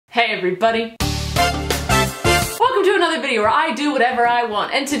Hey everybody! Welcome to another video where I do whatever I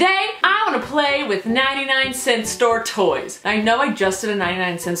want, and today I want to play with 99-cent store toys. I know I just did a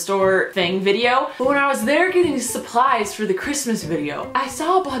 99-cent store thing video, but when I was there getting supplies for the Christmas video, I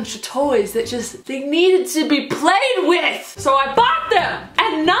saw a bunch of toys that they needed to be played with. So I bought them,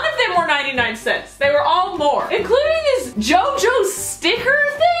 and none of them were 99 cents. They were all more, including this JoJo sticker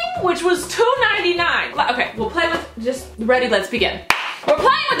thing, which was $2.99. Okay, we'll play with, just ready, let's begin. We're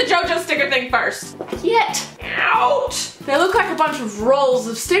playing with the JoJo sticker thing first. Get out! They look like a bunch of rolls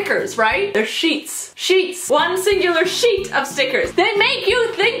of stickers, right? They're sheets. Sheets. One singular sheet of stickers. They make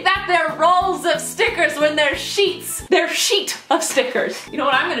you think that they're rolls of stickers when they're sheets. They're sheet of stickers. You know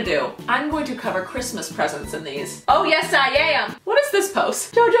what I'm gonna do? I'm going to cover Christmas presents in these. Oh yes I am. What is this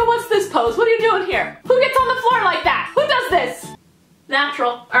pose? JoJo, what's this pose? What are you doing here? Who gets on the floor like that? Who does this? Natural.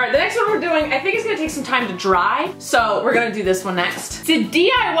 All right, the next one we're doing, I think it's gonna take some time to dry, so we're gonna do this one next. It's a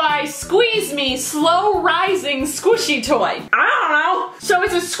DIY Squeeze Me Slow Rising Squishy Toy. I don't know. So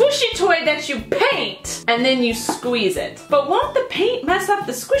it's a squishy toy that you paint, and then you squeeze it. But won't the paint mess up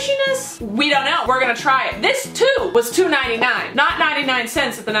the squishiness? We don't know. We're gonna try it. This too was $2.99, not 99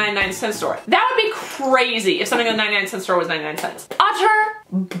 cents at the 99-cent store. That would be crazy if something at the 99-cent store was 99 cents.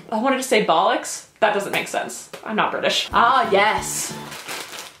 Utter, I wanted to say bollocks. That doesn't make sense. I'm not British. Ah, yes.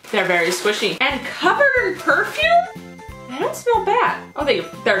 They're very squishy. And covered in perfume? They don't smell bad. Oh,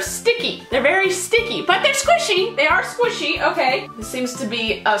 they're sticky. They're very sticky, but they're squishy. They are squishy, okay. This seems to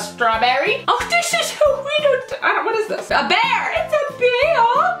be a strawberry. Oh, this is so weird. What is this? A bear, it's a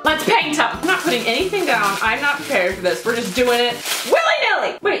bear. Let's paint them. I'm not putting anything down. I'm not prepared for this. We're just doing it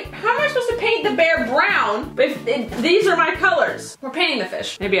willy-nilly. Wait, how am I supposed to paint the bear brown if these are my colors? We're painting the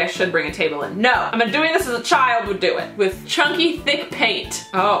fish. Maybe I should bring a table in. No, I'm doing this as a child would do it with chunky, thick paint.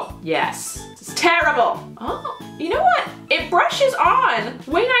 Oh, yes. It's terrible. Oh, you know what? It brushes on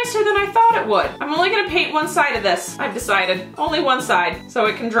way nicer than I thought it would. I'm only gonna paint one side of this. I've decided. Only one side, so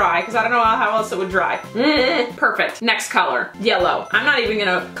it can dry, because I don't know how else it would dry. Perfect. Next color, yellow. I'm not even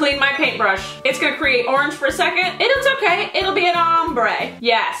gonna clean my paintbrush. It's gonna create orange for a second. It's okay. It'll be an ombre.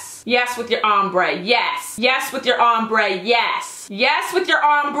 Yes. Yes with your ombre. Yes. Yes with your ombre. Yes. Yes with your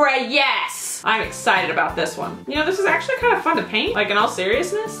ombre. Yes. I'm excited about this one. You know, this is actually kind of fun to paint, like in all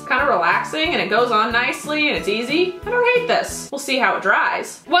seriousness. Kind of relaxing, and it goes on nicely, and it's easy. I don't hate this. We'll see how it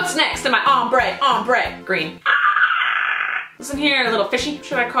dries. What's next in my ombre? Ombre. Green. Listen here, little fishy. What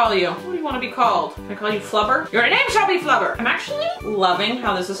should I call you? What do you want to be called? Can I call you Flubber? Your name shall be Flubber. I'm actually loving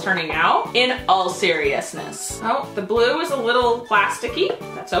how this is turning out in all seriousness. Oh, the blue is a little plasticky.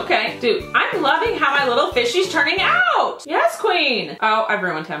 That's okay. Dude, I'm loving how my little fishy's turning out. Yes, queen. Oh, I've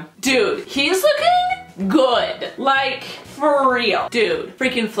ruined him. Dude, he's looking good. Like, for real. Dude,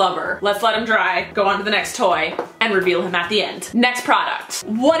 freaking Flubber. Let's let him dry, go on to the next toy, and reveal him at the end. Next product.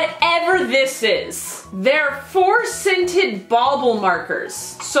 Whatever this is, they're 4 scented bauble markers.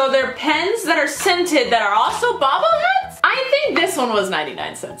 So they're pens that are scented that are also bobbleheads? I think this one was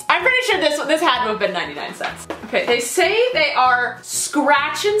 99 cents. I'm pretty sure this had to have been 99 cents. Okay, they say they are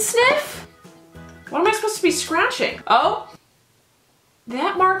scratch and sniff. What am I supposed to be scratching? Oh.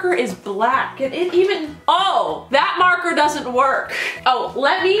 That marker is black. Oh, that marker doesn't work. Oh,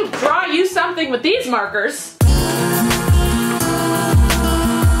 let me draw you something with these markers.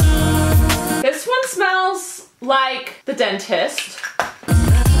 This one smells like the dentist.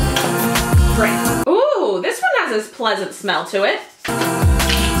 Great. Ooh, this one has this pleasant smell to it.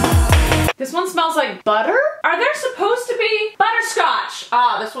 This one smells like butter? Are there supposed to be butterscotch?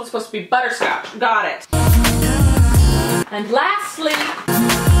 Ah, this one's supposed to be butterscotch. Got it. And lastly,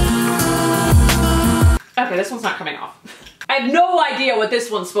 okay, this one's not coming off. I have no idea what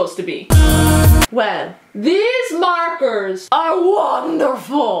this one's supposed to be. Well, these markers are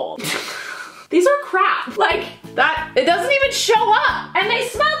wonderful. These are crap. Like, that, it doesn't even show up. And they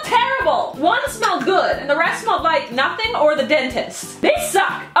smell terrible. One smelled good, and the rest smelled like nothing or the dentist. They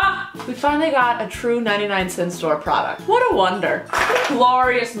suck. Ah, we finally got a true 99-cent store product. What a wonder. What a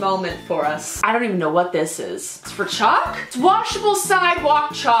glorious moment for us. I don't even know what this is. It's for chalk? It's washable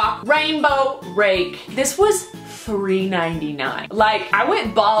sidewalk chalk, rainbow rake. This was $3.99. Like, I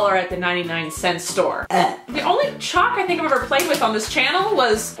went baller at the 99-cent store. The only chalk I think I've ever played with on this channel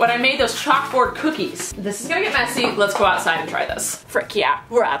was when I made those chalkboard cookies. This is gonna get messy. Let's go outside and try this. Frick yeah,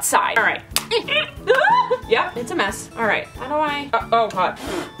 we're outside. All right. Yep, it's a mess. All right, how do I? Oh God.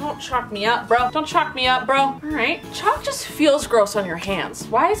 Don't chalk me up, bro. Don't chalk me up, bro. All right. Chalk just feels gross on your hands.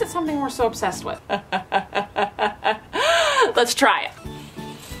 Why is it something we're so obsessed with? Let's try it.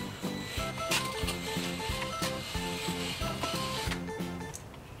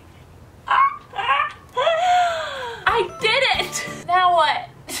 I did it! Now what?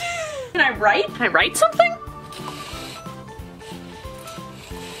 Can I write? Can I write something?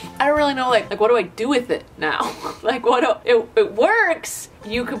 I don't really know, like what do I do with it now? Like it works.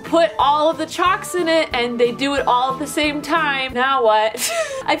 You could put all of the chalks in it and they do it all at the same time. Now what?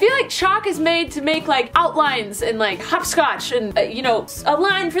 I feel like chalk is made to make like outlines and like hopscotch and you know, a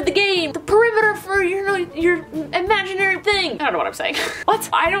line for the game, the perimeter for your imaginary thing. I don't know what I'm saying. What?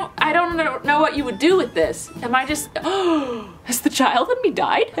 I don't know what you would do with this. Am I just, oh, has the child in me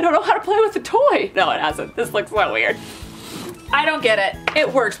died? I don't know how to play with the toy. No, it hasn't. This looks so weird. I don't get it.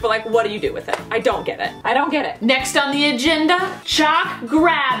 It works, but like, what do you do with it? I don't get it. I don't get it. Next on the agenda, chalk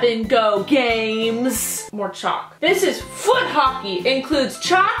grab and go games. More chalk. This is foot hockey. Includes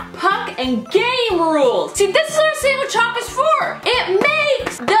chalk, puck, and game rules. See, this is what I'm saying what chalk is for. It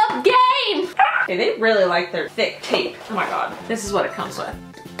makes the game. Okay, they really like their thick tape. Oh my God. This is what it comes with.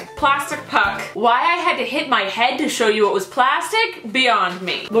 Plastic puck. Why I had to hit my head to show you it was plastic, beyond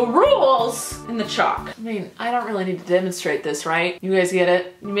me. The rules in the chalk. I mean, I don't really need to demonstrate this, right? You guys get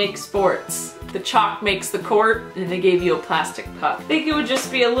it? You make sports. The chalk makes the court, and they gave you a plastic puck. I think it would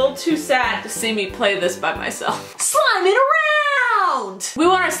just be a little too sad to see me play this by myself. Slime it around! We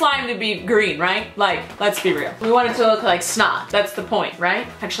want our slime to be green, right? Like, let's be real. We want it to look like snot. That's the point, right?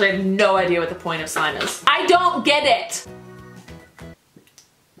 Actually, I have no idea what the point of slime is. I don't get it!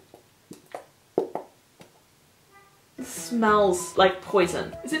 It smells like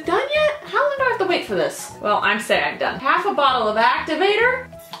poison. Is it done yet? How long do I have to wait for this? Well, I'm saying I'm done. Half a bottle of activator.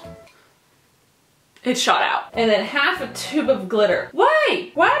 It shot out. And then half a tube of glitter.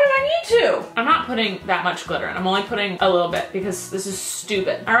 Why? Why do I need to? I'm not putting that much glitter in. I'm only putting a little bit because this is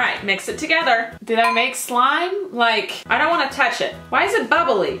stupid. All right, mix it together. Did I make slime? Like, I don't want to touch it. Why is it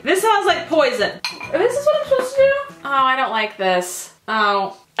bubbly? This smells like poison. This is what I'm supposed to do? Oh, I don't like this.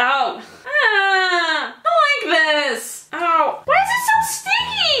 Oh. Oh. Ah, I don't like this. Oh. Why is it so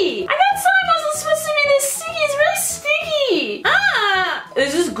sticky? I thought slime wasn't supposed to be this sticky. It's really sticky. Ah.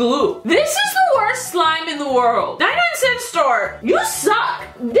 This is glue. This is the worst slime in the world. 99-cent store. You suck.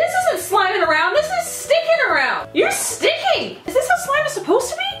 This isn't sliming around. This is sticking around. You're sticking. Is this how slime is supposed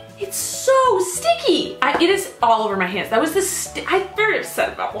to be? It's so sticky. It is all over my hands. That was the I'm very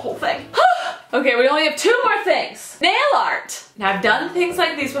upset about the whole thing. Okay, we only have 2 more things. Nail art. Now, I've done things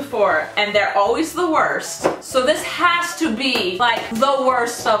like these before, and they're always the worst. So this has to be, like, the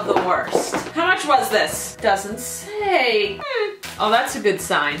worst of the worst. How much was this? Doesn't say. Oh, that's a good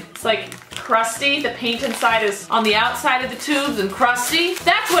sign. It's like crusty. The paint inside is on the outside of the tubes and crusty.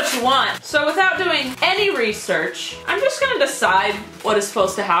 That's what you want. So without doing any research, I'm just gonna decide what is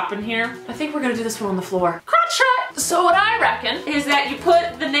supposed to happen here. I think we're gonna do this one on the floor. Crotch shot! So what I reckon is that you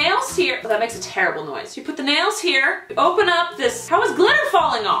put the nails here. Oh, that makes a terrible noise. You put the nails here, you open up this. How is glitter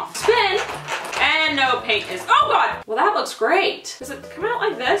falling off? Spin, and no paint is. Oh God! Well, that looks great. Does it come out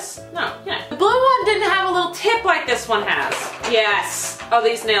like this? No, yeah. The blue one didn't have a little tip like this one has. Yes. Oh,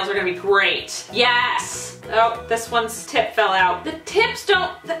 these nails are gonna be great. Yes. Oh, this one's tip fell out. The tips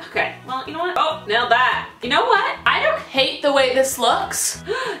don't, okay, well, you know what? Oh, nailed that. You know what? I don't hate the way this looks.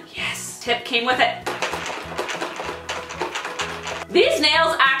 Yes, tip came with it. These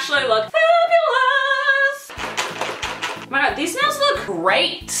nails actually look fabulous. Oh my God, these nails look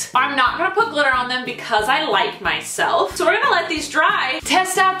great. I'm not gonna put glitter on them because I like myself. So we're gonna let these dry,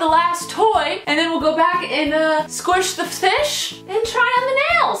 test out the last toy, and then we'll go back and squish the fish and try on the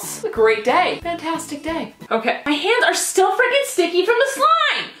nails. A great day. Fantastic day. Okay, my hands are still freaking sticky from the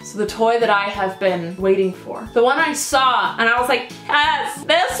slime. So the toy that I have been waiting for, the one I saw and I was like, yes,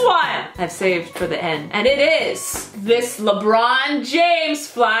 this one I've saved for the end. And it is this LeBron James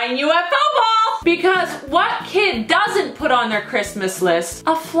flying UFO ball. Because what kid doesn't put on their Christmas list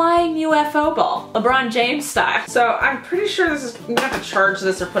a flying UFO ball? LeBron James style. So I'm pretty sure this is, I'm gonna have to charge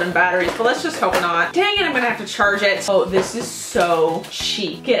this or put in batteries, but let's just hope not. Dang it, I'm gonna have to charge it. Oh, this is so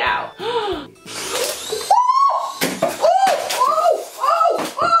cheap. Get out.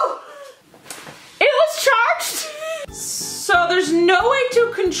 It was charged. So there's no way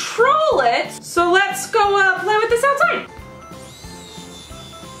to control it. So let's go play with this outside.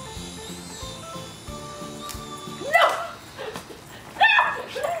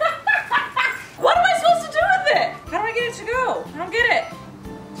 What am I supposed to do with it? How do I get it to go? I don't get it.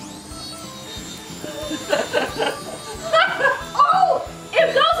 Oh! It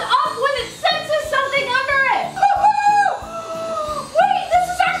goes up when it senses something under it! Wait, this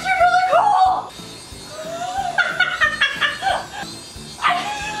is actually really cool! I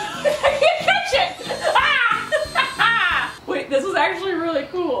can't catch it! Ah! Wait, this is actually really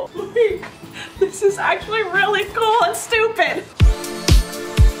cool. Wait, this is actually really cool and stupid.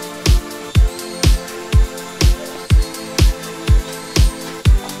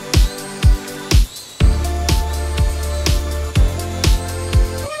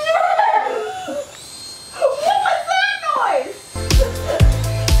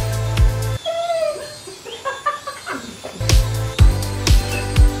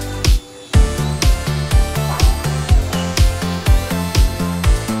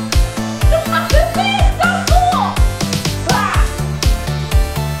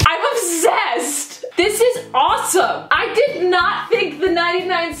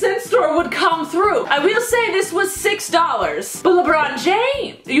 99-cent store would come through. I will say this was $6. But LeBron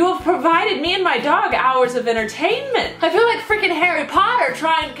James, you have provided me and my dog hours of entertainment. I feel like freaking Harry Potter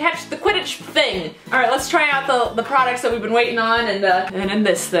trying to catch the Quidditch thing. All right, let's try out the products that we've been waiting on and in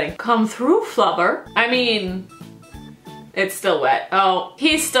this thing. Come through, Flubber. I mean, it's still wet. Oh,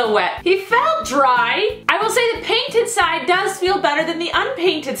 he's still wet. He felt dry. I will say the painted side does feel better than the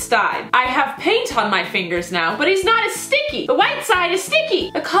unpainted side. I have paint on my fingers now, but he's not as sticky. The white side is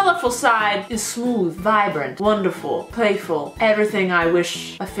sticky. The colorful side is smooth, vibrant, wonderful, playful, everything I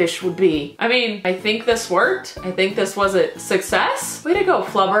wish a fish would be. I mean, I think this worked. I think this was a success. Way to go,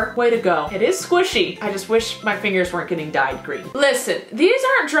 Flubber. Way to go. It is squishy. I just wish my fingers weren't getting dyed green. Listen, these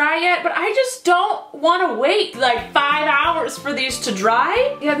aren't dry yet, but I just don't want to wait like 5 hours for these to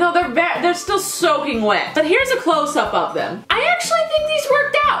dry. Yeah, no, they're still soaking wet. But here's a close-up of them. I actually think these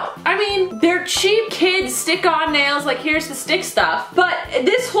worked out. I mean, they're cheap kids stick-on nails, like here's the stick stuff, but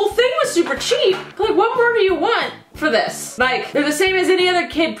this whole thing was super cheap. Like, what more do you want for this? Like, they're the same as any other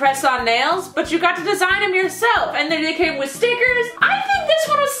kid press-on nails, but you got to design them yourself, and then they came with stickers. I think this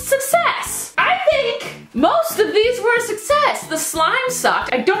one was a success. I think most of these were a success. The slime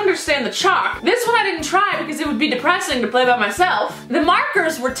sucked. I don't understand the chalk. This one I didn't try because it would be depressing to play by myself. The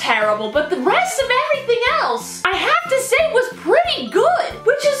markers were terrible, but the rest of everything else, I have to say, was pretty good,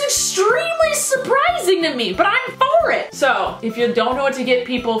 which is extremely surprising to me, but I'm for it. So, if you don't know what to get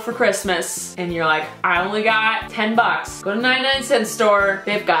people for Christmas, and you're like, I only got 10 bucks, go to 99-cent store,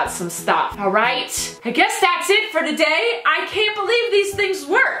 they've got some stuff. All right, I guess that's it for today. I can't believe these things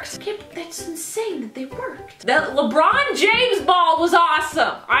worked. That's insane that they worked. That LeBron James ball was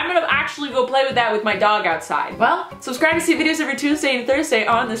awesome. I'm gonna actually go play with that with my dog outside. Well, subscribe to see videos every Tuesday and Thursday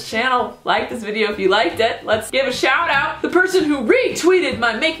on this channel. Like this video if you liked it. Let's give a shout out. The person who retweeted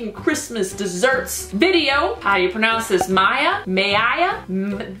my making Christmas desserts video. How do you pronounce this? Maya? Mayaya?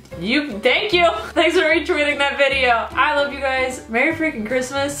 Thank you. Thanks for retweeting that video. I love you guys. Merry freaking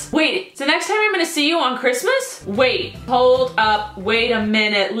Christmas. Wait, so next time I'm gonna see you on Christmas? Wait, hold up, wait a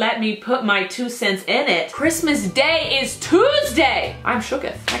minute. Let me put my 2 cents in it. Christmas Day is Tuesday. I'm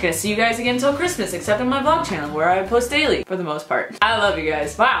shooketh. Not gonna see you guys again until Christmas, except on my vlog channel where I post daily for the most part. I love you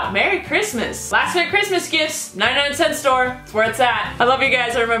guys. Wow, Merry Christmas. Last minute Christmas gifts, 99-cent store. That's where it's at. I love you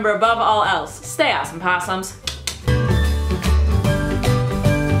guys. And remember, above all else, stay awesome, possums.